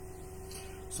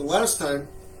So last time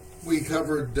we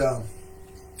covered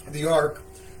the ark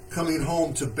coming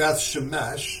home to Beth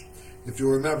Shemesh. If you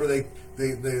remember,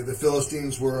 the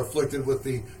Philistines were afflicted with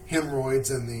the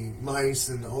hemorrhoids and the mice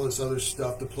and all this other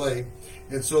stuff, the plague.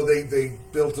 And so they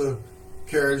built a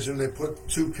carriage and they put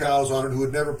 2 cows on it who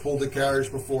had never pulled a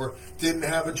carriage before, didn't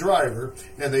have a driver,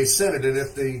 and they sent it. And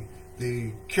if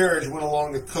the carriage went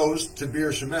along the coast to Beer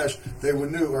Shemesh,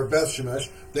 or Beth Shemesh,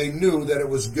 they knew that it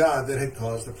was God that had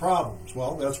caused the problems.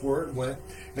 Well, that's where it went.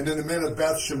 And then the men of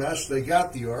Beth Shemesh, they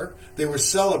got the ark. They were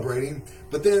celebrating,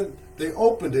 but then they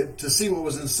opened it to see what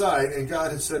was inside, and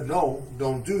God had said, no,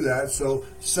 don't do that. So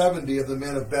 70 of the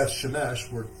men of Beth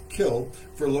Shemesh were killed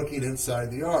for looking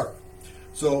inside the ark.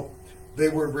 So they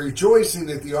were rejoicing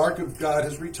that the ark of God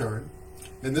has returned,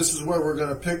 and this is where we're going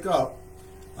to pick up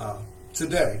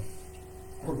today.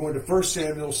 We're going to 1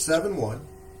 Samuel 7:1.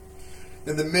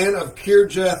 And the men of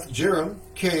Kirjath Jearim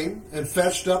came and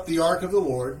fetched up the ark of the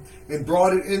Lord and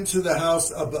brought it into the house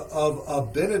of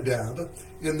Abinadab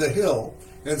in the hill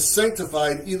and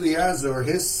sanctified Eleazar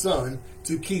his son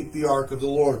to keep the ark of the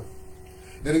Lord.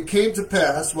 And it came to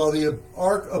pass, while the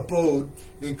ark abode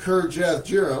in Kirjath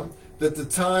Jearim, that the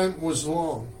time was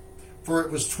long, for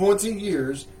it was 20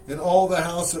 years, and all the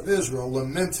house of Israel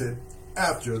lamented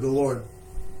after the Lord.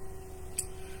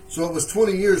 So it was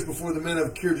 20 years before the men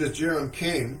of Kirjath Jearim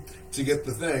came to get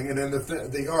the thing, and then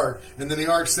the ark. And then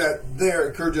the ark sat there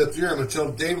at Kirjath Jearim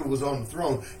until David was on the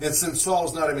throne. And since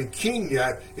Saul's not even king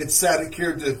yet, it sat at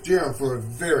Kirjath Jearim for a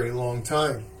very long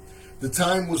time. The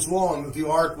time was long that the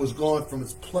ark was gone from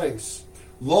its place.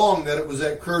 Long that it was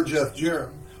at Kirjath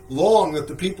Jearim. Long that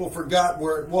the people forgot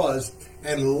where it was.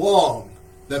 And long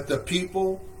that the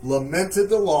people lamented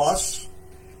the loss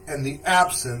and the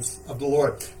absence of the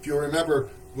Lord. If you remember,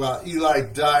 Eli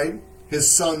died, his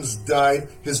sons died,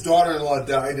 his daughter-in-law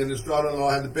died, and his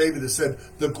daughter-in-law had the baby that said,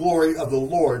 the glory of the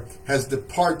Lord has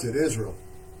departed Israel.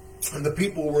 And the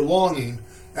people were longing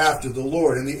after the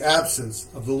Lord in the absence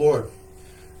of the Lord.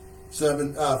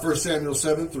 1 Samuel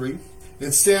 7:3.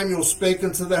 And Samuel spake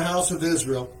unto the house of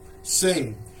Israel,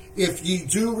 saying, if ye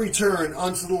do return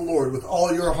unto the Lord with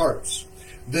all your hearts,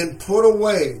 then put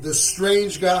away the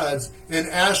strange gods and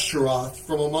Ashtaroth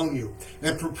from among you,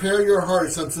 and prepare your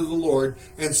hearts unto the Lord,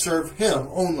 and serve him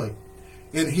only.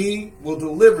 And he will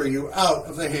deliver you out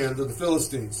of the hand of the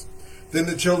Philistines. Then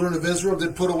the children of Israel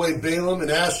did put away Balaam and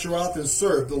Ashtaroth, and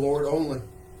served the Lord only.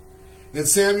 And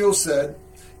Samuel said,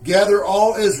 gather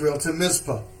all Israel to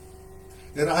Mizpah,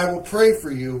 and I will pray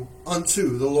for you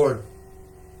unto the Lord.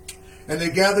 And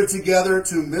they gathered together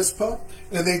to Mizpah,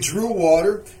 and they drew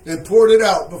water, and poured it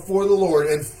out before the Lord,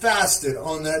 and fasted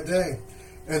on that day,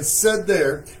 and said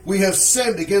there, we have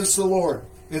sinned against the Lord.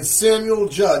 And Samuel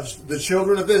judged the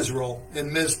children of Israel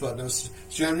in Mizpah. Now,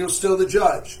 Samuel's still the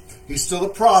judge. He's still the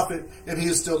prophet, and he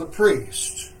is still the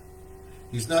priest.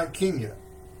 He's not king yet.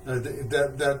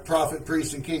 That prophet,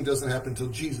 priest, and king doesn't happen until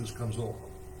Jesus comes along.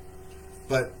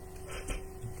 But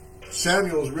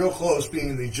Samuel is real close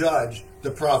being the judge,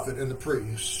 the prophet, and the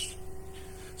priest.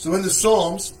 So in the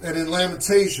Psalms and in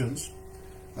Lamentations,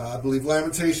 I believe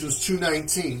Lamentations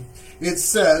 2:19, it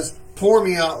says, pour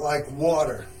me out like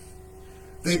water.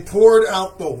 They poured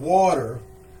out the water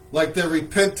like their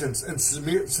repentance and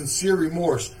sincere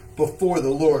remorse before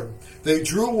the Lord. They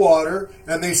drew water,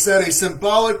 and they set a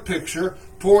symbolic picture,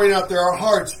 pouring out their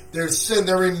hearts, their sin,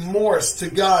 their remorse to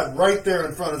God right there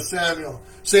in front of Samuel,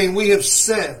 saying, we have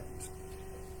sinned.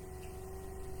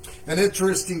 An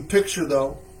interesting picture,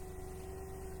 though,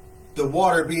 the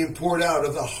water being poured out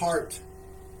of the heart,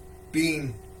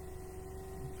 being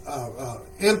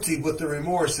emptied with the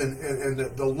remorse and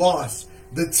the loss,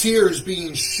 the tears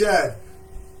being shed,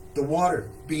 the water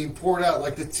being poured out,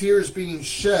 like the tears being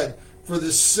shed for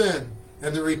the sin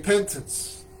and the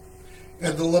repentance,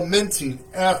 and the lamenting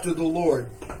after the Lord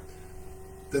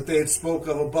that they had spoke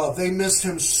of above. They missed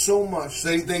him so much.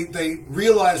 They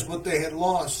realized what they had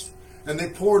lost. And they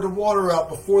poured the water out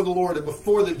before the Lord and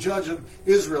before the judge of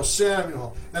Israel,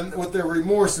 Samuel. And with their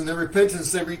remorse and their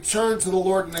repentance, they returned to the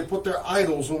Lord and they put their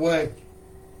idols away.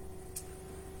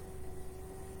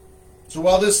 So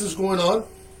while this is going on,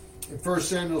 in 1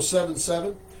 Samuel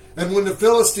 7:7, and when the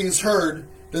Philistines heard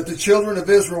that the children of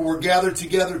Israel were gathered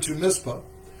together to Mizpah,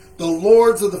 the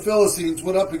lords of the Philistines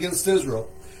went up against Israel.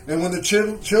 And when the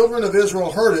children of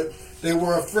Israel heard it, they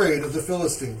were afraid of the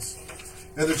Philistines.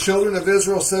 And the children of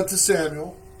Israel said to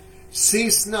Samuel,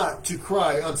 cease not to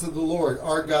cry unto the Lord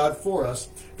our God for us,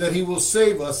 that he will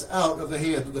save us out of the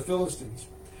hand of the Philistines.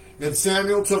 And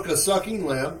Samuel took a sucking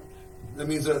lamb, that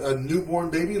means a newborn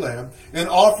baby lamb, and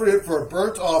offered it for a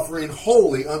burnt offering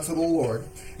holy unto the Lord.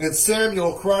 And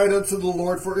Samuel cried unto the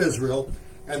Lord for Israel,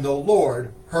 and the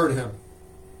Lord heard him.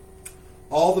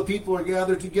 All the people are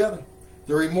gathered together.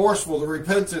 They're remorseful, they're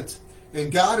repentant.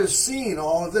 And God is seeing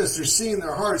all of this. They're seeing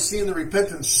their hearts, seeing the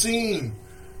repentance, seeing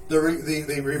the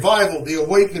revival, the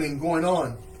awakening going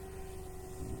on.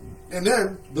 And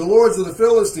then the lords of the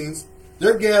Philistines,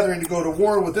 they're gathering to go to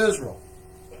war with Israel.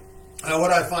 Now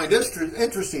what I find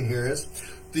interesting here is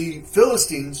the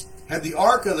Philistines had the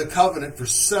Ark of the Covenant for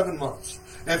 7 months.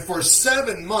 And for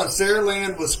 7 months their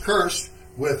land was cursed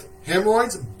with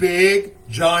hemorrhoids, big,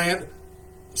 giant,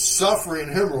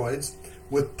 suffering hemorrhoids,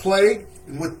 with plague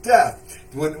and with death.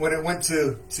 When it went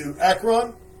to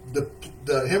Ekron,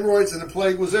 the hemorrhoids and the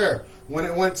plague was there. When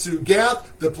it went to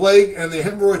Gath, the plague and the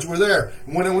hemorrhoids were there.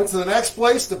 And when it went to the next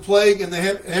place, the plague and the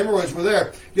hemorrhoids were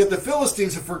there. Yet the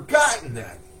Philistines have forgotten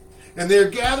that. And they're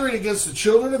gathering against the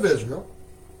children of Israel.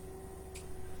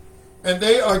 And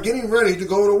they are getting ready to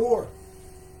go to war.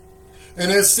 And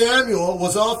as Samuel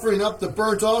was offering up the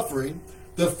burnt offering,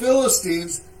 the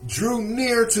Philistines drew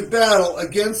near to battle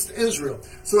against Israel.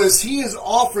 So as he is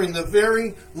offering the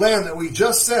very lamb that we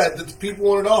just said that the people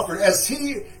wanted offered, as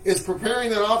he is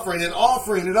preparing that offering and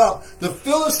offering it up, the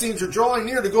Philistines are drawing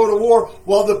near to go to war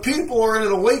while the people are in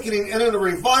an awakening and in a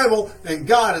revival, and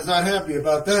God is not happy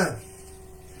about that.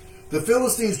 The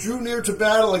Philistines drew near to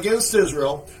battle against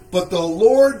Israel, but the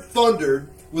Lord thundered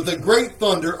with a great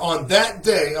thunder on that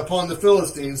day upon the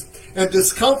Philistines and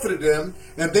discomfited them,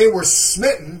 and they were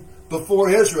smitten before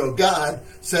Israel. God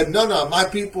said, no, my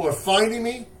people are finding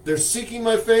me. They're seeking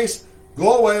my face.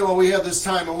 Go away while we have this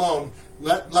time alone.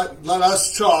 Let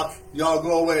us talk. Y'all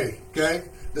go away. Okay?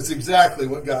 That's exactly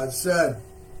what God said.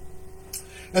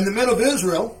 And the men of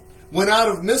Israel went out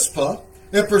of Mizpah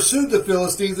and pursued the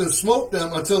Philistines and smote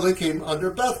them until they came under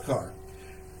Bethkar.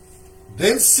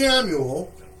 Then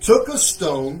Samuel took a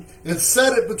stone and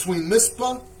set it between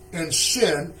Mizpah and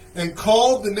Shin, and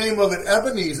called the name of it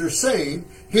Ebenezer, saying,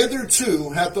 hitherto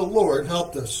hath the Lord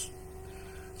helped us.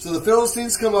 So the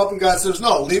Philistines come up, and God says,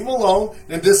 no, leave them alone,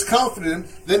 and discomfited him.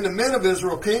 Then the men of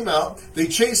Israel came out, they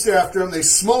chased after him, they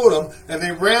smote him, and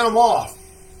they ran him off.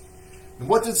 And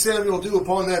what did Samuel do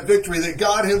upon that victory that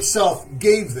God himself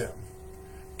gave them?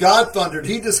 God thundered,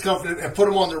 he discomfited, and put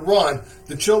them on the run.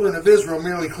 The children of Israel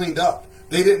merely cleaned up.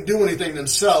 They didn't do anything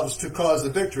themselves to cause the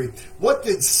victory. What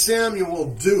did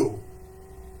Samuel do?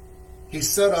 He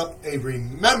set up a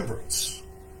remembrance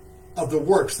of the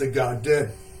works that God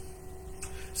did.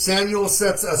 Samuel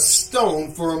sets a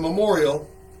stone for a memorial,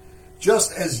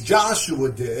 just as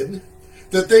Joshua did,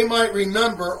 that they might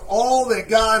remember all that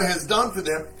God has done for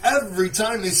them every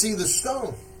time they see the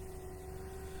stone.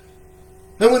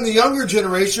 And when the younger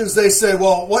generations, they say,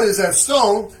 well, what is that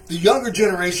stone? The younger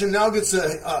generation now gets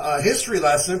a history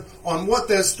lesson on what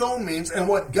that stone means and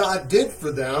what God did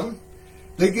for them.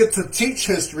 They get to teach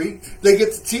history. They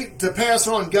get to pass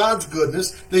on God's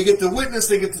goodness. They get to witness.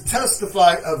 They get to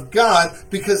testify of God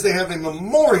because they have a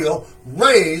memorial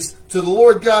raised to the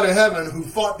Lord God of heaven who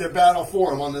fought their battle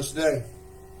for them on this day.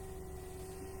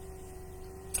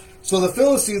 So the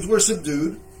Philistines were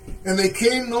subdued, and they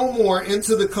came no more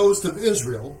into the coast of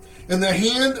Israel. And the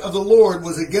hand of the Lord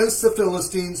was against the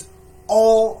Philistines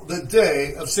all the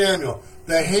day of Samuel.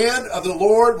 The hand of the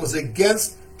Lord was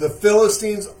against the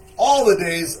Philistines all the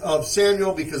days of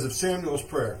Samuel because of Samuel's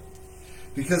prayer,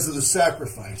 because of the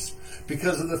sacrifice,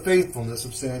 because of the faithfulness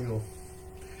of Samuel.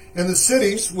 And the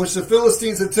cities which the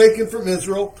Philistines had taken from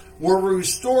Israel were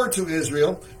restored to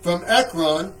Israel, from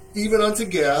Ekron even unto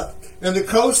Gath, and the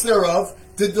coast thereof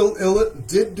did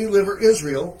deliver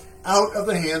Israel out of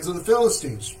the hands of the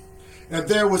Philistines. And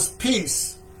there was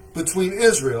peace between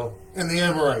Israel and the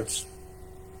Amorites.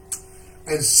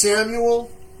 And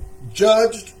Samuel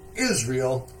judged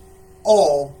Israel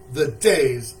all the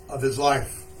days of his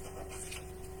life.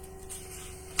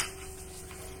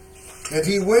 And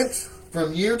he went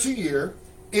from year to year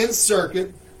in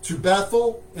circuit to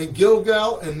Bethel and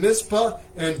Gilgal and Mizpah,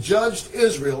 and judged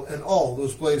Israel in all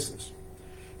those places.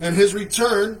 And his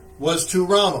return was to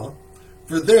Ramah,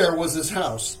 for there was his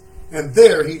house, and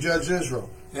there he judged Israel,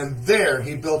 and there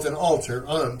he built an altar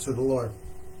unto the Lord.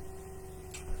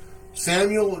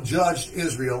 Samuel judged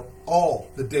Israel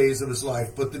all the days of his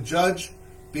life, but the judge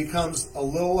becomes a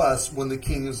little less when the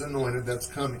king is anointed that's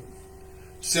coming.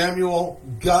 Samuel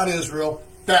got Israel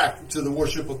back to the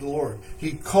worship of the Lord.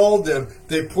 He called them.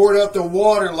 They poured out the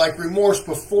water like remorse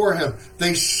before him.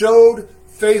 They showed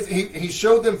faith. He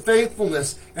showed them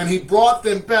faithfulness, and he brought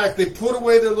them back. They put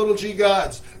away their little g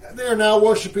gods. They are now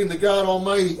worshiping the God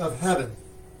Almighty of heaven.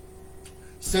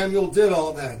 Samuel did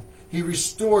all that. He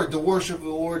restored the worship of the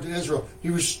Lord to Israel. He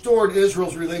restored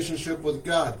Israel's relationship with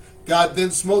God. God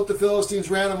then smote the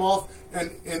Philistines, ran them off, and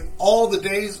in all the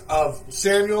days of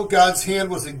Samuel, God's hand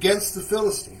was against the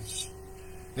Philistines.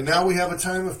 And now we have a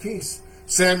time of peace.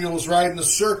 Samuel's riding the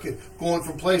circuit, going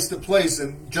from place to place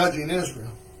and judging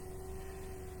Israel.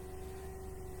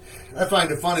 I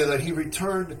find it funny that he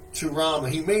returned to Ramah.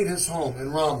 He made his home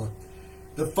in Ramah.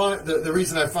 The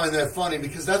reason I find that funny,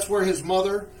 because that's where his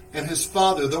mother and his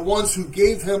father, the ones who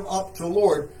gave him up to the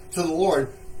Lord,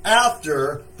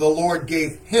 after the Lord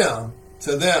gave him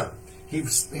to them.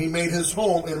 He made his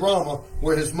home in Ramah,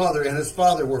 where his mother and his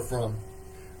father were from.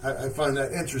 I find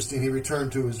that interesting. He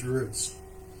returned to his roots.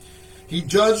 He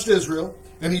judged Israel,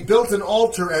 and he built an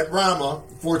altar at Ramah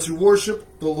for to worship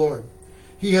the Lord.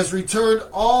 He has returned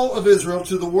all of Israel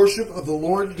to the worship of the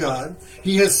Lord God.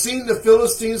 He has seen the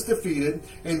Philistines defeated,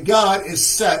 and God is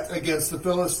set against the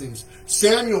Philistines.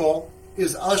 Samuel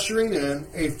is ushering in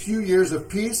a few years of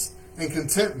peace and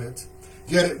contentment,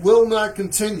 yet it will not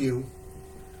continue.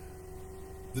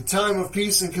 The time of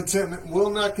peace and contentment will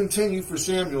not continue for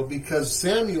Samuel, because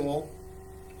Samuel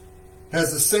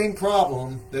has the same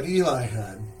problem that Eli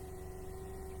had.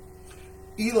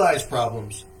 Eli's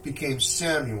problems became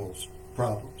Samuel's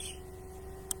problems.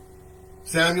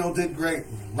 Samuel did great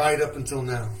right up until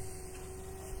now.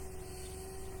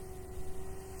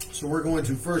 So we're going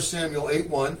to 1 Samuel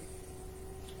 8:1.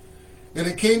 And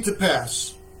it came to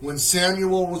pass, when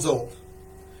Samuel was old,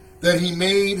 that he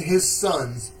made his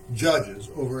sons judges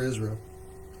over Israel.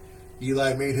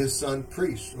 Eli made his son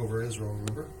priests over Israel,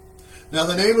 remember? Now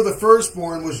the name of the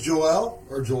firstborn was Joel,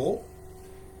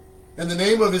 and the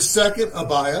name of his second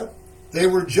Abiah. They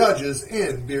were judges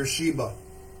in Beersheba.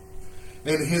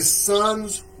 And his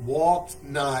sons walked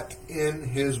not in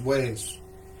his ways,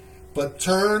 but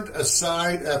turned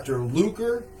aside after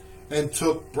lucre, and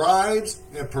took bribes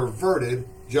and perverted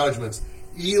judgments.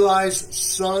 Eli's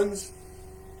sons,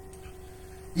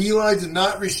 Eli did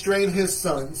not restrain his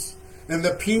sons, and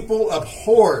the people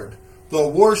abhorred the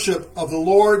worship of the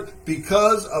Lord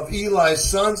because of Eli's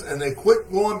sons, and they quit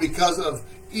going because of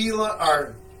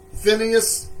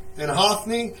Phinehas and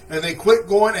Hophni, and they quit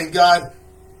going, and God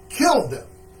killed them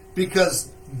because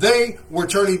they were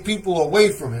turning people away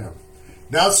from him.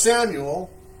 Now Samuel,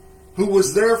 who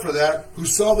was there for that, who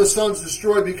saw the sons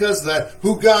destroyed because of that,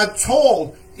 who God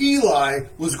told Eli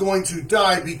was going to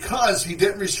die because he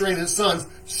didn't restrain his sons,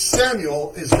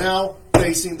 Samuel is now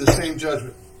facing the same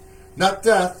judgment. Not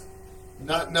death,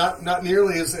 not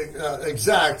nearly as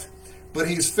exact, but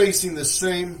he's facing the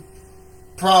same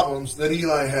problems that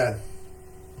Eli had.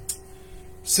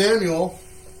 Samuel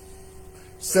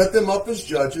set them up as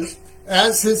judges,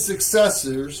 as his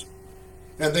successors,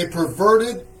 and they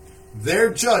perverted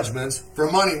their judgments for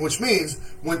money, which means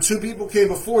when two people came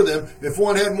before them, if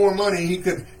one had more money, he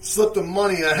could slip the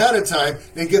money ahead of time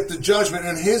and get the judgment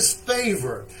in his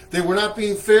favor. They were not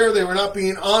being fair, they were not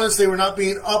being honest, they were not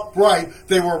being upright.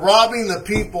 They were robbing the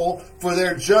people for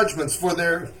their judgments, for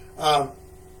their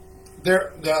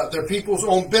people's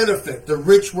own benefit. The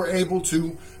rich were able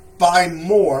to buy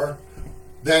more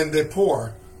than the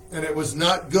poor, and it was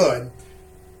not good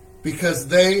because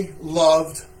they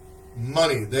loved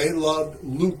money. They loved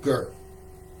lucre.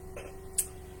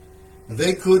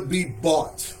 They could be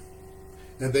bought,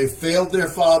 and they failed their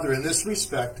father in this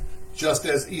respect, just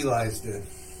as Eli's did.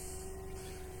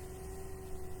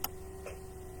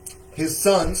 His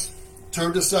sons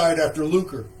turned aside after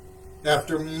lucre,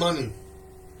 after money.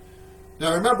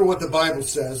 Now remember what the Bible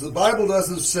says. The Bible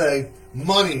doesn't say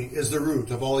money is the root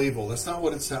of all evil. That's not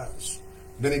what it says.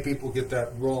 Many people get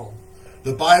that wrong.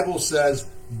 The Bible says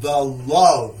the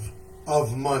love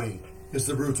of money is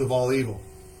the root of all evil.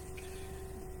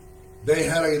 They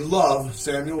had a love,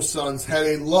 Samuel's sons had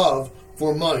a love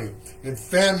for money. And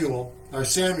Samuel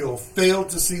failed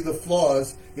to see the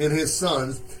flaws in his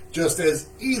sons, just as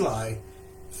Eli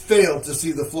failed to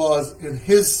see the flaws in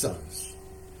his sons.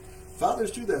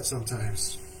 Fathers do that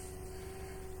sometimes.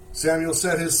 Samuel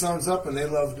set his sons up and they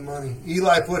loved money.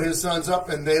 Eli put his sons up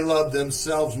and they loved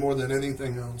themselves more than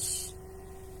anything else.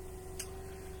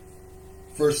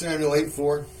 1 Samuel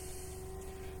 8:4.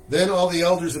 Then all the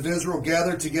elders of Israel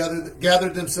gathered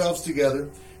themselves together,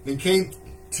 and came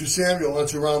to Samuel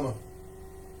unto Ramah,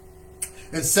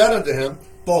 and said unto him,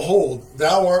 Behold,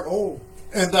 thou art old,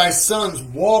 and thy sons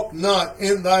walk not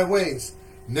in thy ways.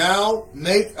 Now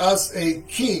make us a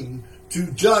king to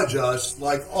judge us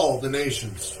like all the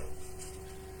nations.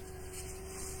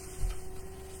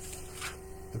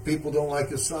 The people don't like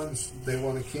his sons. They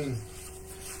want a king.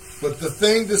 But the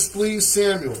thing displeased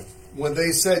Samuel when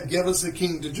they said, Give us a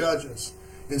king to judge us.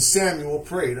 And Samuel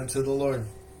prayed unto the Lord.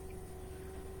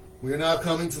 We are now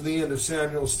coming to the end of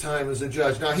Samuel's time as a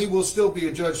judge. Now, he will still be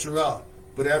a judge throughout.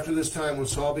 But after this time, when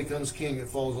Saul becomes king, it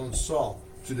falls on Saul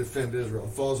to defend Israel.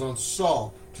 It falls on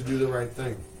Saul to do the right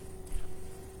thing.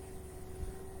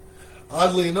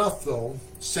 Oddly enough, though,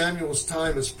 Samuel's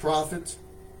time as prophet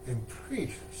and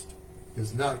priest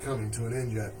is not coming to an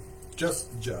end yet.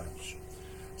 Just the judge.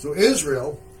 So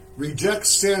Israel rejects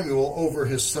Samuel over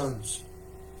his sons.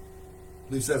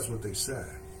 At least that's what they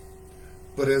said.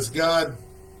 But as God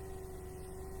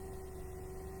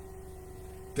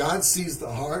sees the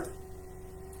heart,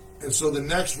 and so the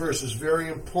next verse is very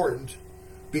important,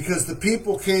 because the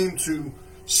people came to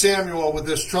Samuel with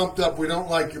this trumped up, we don't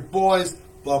like your boys,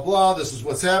 blah, blah, this is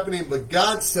what's happening. But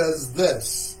God says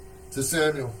this to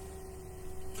Samuel.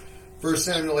 1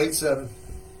 Samuel 8:7.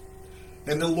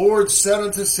 And the Lord said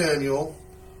unto Samuel,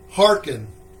 hearken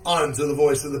unto the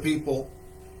voice of the people,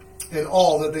 and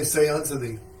all that they say unto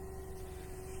thee.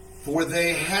 For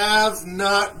they have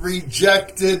not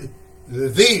rejected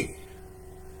thee,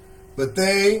 but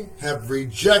they have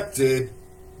rejected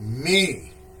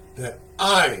me, that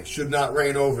I should not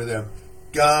reign over them.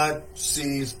 God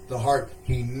sees the heart.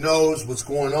 He knows what's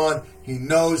going on. He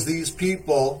knows these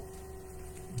people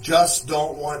just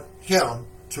don't want him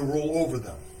to rule over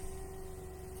them.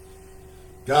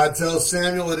 God tells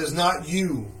Samuel, it is not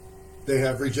you they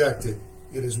have rejected.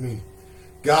 It is me.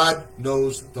 God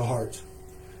knows the heart.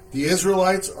 The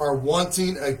Israelites are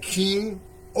wanting a king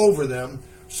over them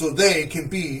so they can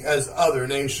be as other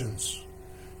nations.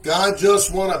 God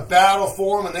just won a battle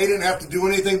for them, and they didn't have to do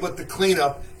anything but the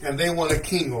cleanup, and they want a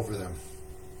king over them.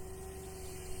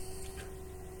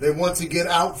 They want to get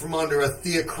out from under a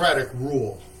theocratic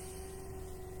rule.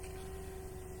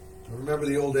 Remember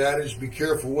the old adage, be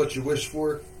careful what you wish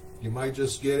for. You might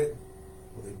just get it.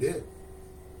 Well, they did.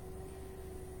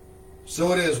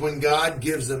 So it is when God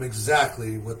gives them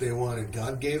exactly what they wanted.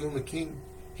 God gave them a king.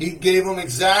 He gave them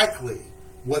exactly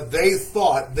what they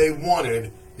thought they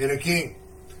wanted in a king.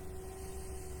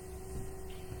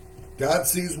 God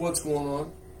sees what's going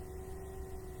on.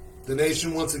 The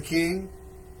nation wants a king,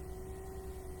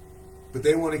 but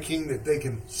they want a king that they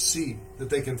can see, that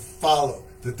they can follow,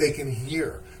 that they can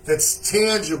hear, that's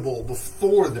tangible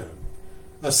before them.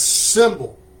 A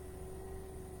symbol.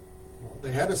 Well,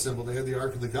 they had a symbol. They had the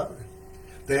Ark of the Covenant.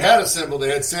 They had a symbol. They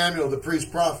had Samuel, the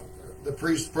priest,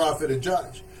 prophet, and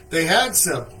judge. They had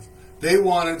symbols. They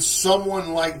wanted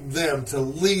someone like them to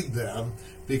lead them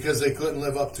because they couldn't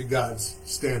live up to God's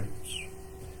standards.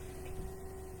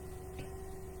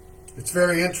 It's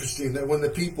very interesting that when the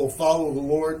people follow the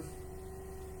Lord,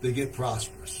 they get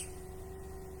prosperous.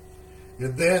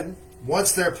 And then,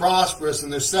 once they're prosperous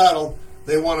and they're settled,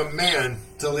 they want a man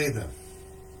to lead them.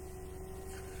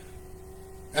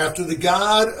 After the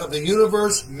God of the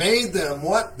universe made them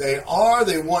what they are,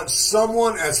 they want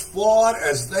someone as flawed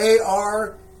as they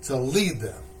are to lead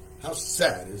them. How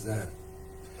sad is that?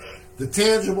 The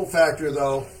tangible factor,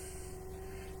 though,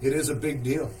 it is a big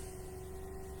deal.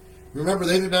 Remember,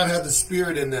 they did not have the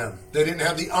Spirit in them. They didn't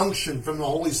have the unction from the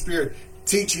Holy Spirit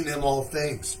teaching them all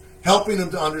things, helping them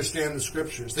to understand the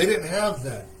Scriptures. They didn't have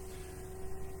that.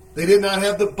 They did not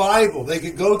have the Bible they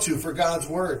could go to for God's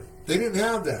Word. They didn't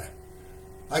have that.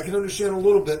 I can understand a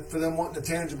little bit for them wanting a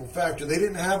tangible factor. They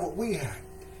didn't have what we had.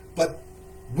 But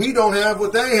we don't have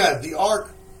what they had, the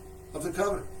Ark of the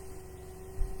Covenant.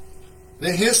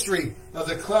 The history of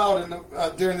the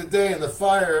cloud during the day and the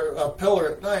fire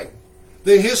pillar at night.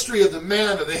 The history of the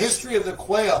manna, the history of the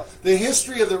quail, the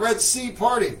history of the Red Sea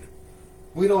parting.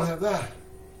 We don't have that.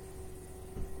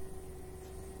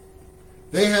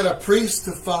 They had a priest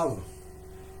to follow,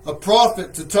 a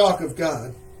prophet to talk of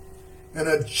God, and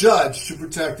a judge to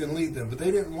protect and lead them. But they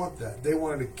didn't want that. They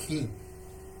wanted a king.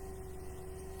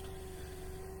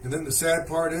 And then the sad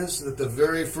part is that the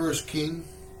very first king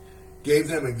gave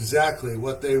them exactly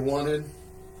what they wanted,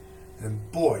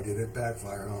 and boy, did it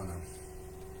backfire on them.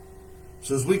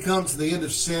 So as we come to the end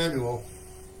of Samuel,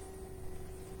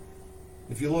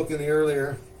 if you look in the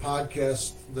earlier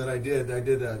podcast that I did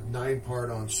a 9-part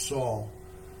on Saul.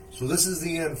 So this is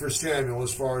the end for Samuel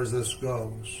as far as this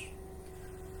goes.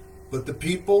 But the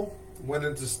people went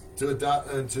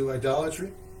into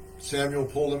idolatry. Samuel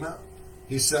pulled them out.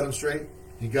 He set them straight.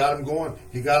 He got them going.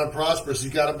 He got them prosperous. He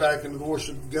got them back into the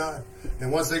worship of God.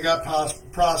 And once they got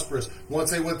prosperous,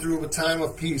 once they went through a time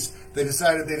of peace, they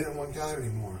decided they didn't want God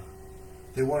anymore.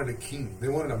 They wanted a king. They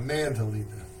wanted a man to lead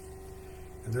them.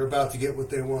 And they're about to get what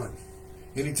they want.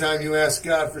 Anytime you ask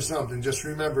God for something, just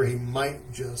remember He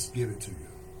might just give it to you.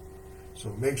 So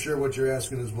make sure what you're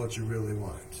asking is what you really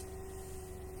want.